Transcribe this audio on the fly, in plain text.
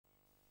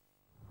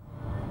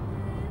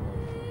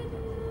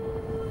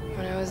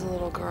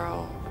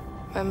girl,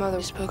 my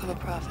mother spoke of a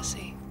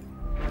prophecy.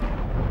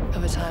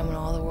 Of a time when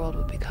all the world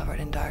would be covered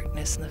in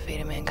darkness and the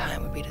fate of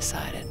mankind would be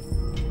decided.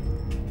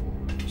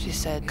 She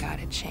said God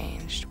had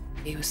changed.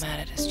 He was mad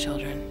at his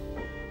children.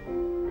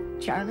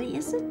 Charlie,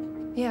 is it?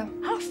 Yeah.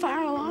 How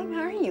far along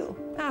are you?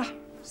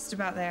 Just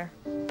about there.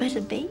 But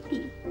a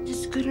baby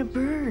is gonna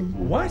burn.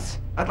 What?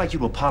 I'd like you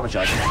to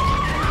apologize.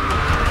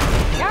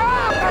 You're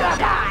all gonna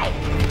die!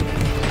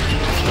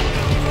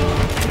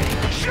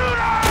 Shoot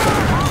her!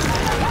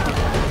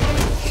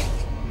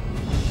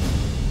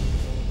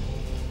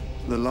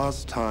 The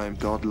last time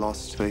God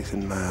lost faith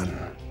in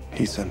man,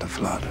 he sent a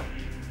flood.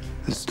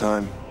 This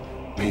time,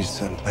 he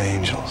sent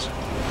angels.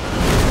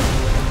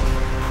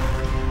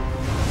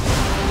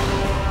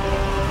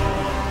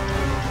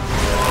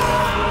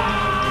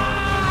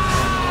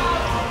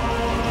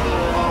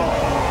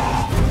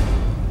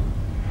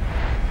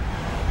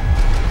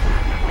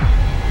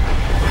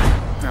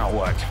 Now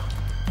what?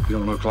 You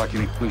don't look like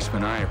any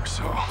policeman I ever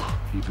saw,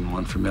 even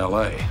one from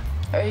LA.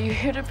 Are you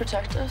here to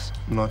protect us?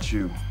 Not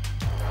you.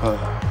 Her.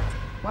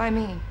 Why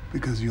me?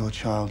 Because your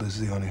child is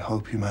the only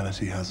hope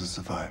humanity has of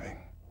surviving.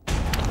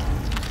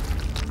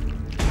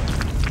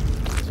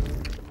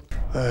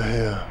 They're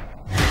here.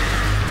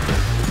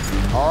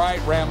 All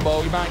right,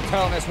 Rambo, you mind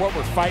telling us what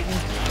we're fighting?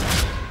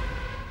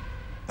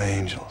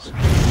 Angels.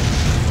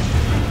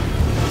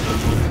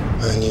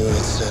 I knew I'd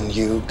send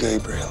you,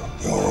 Gabriel.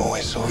 You were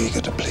always so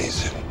eager to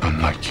please him.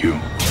 Unlike you.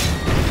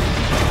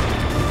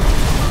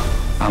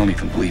 I don't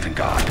even believe in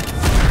God.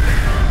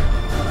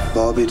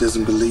 Bobby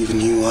doesn't believe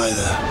in you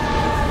either.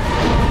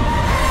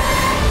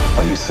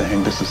 Are you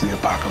saying this is the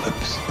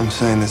apocalypse? I'm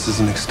saying this is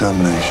an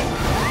extermination.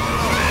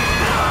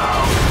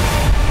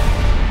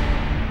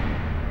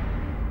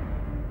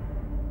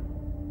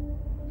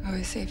 Are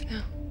we safe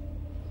now?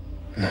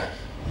 No.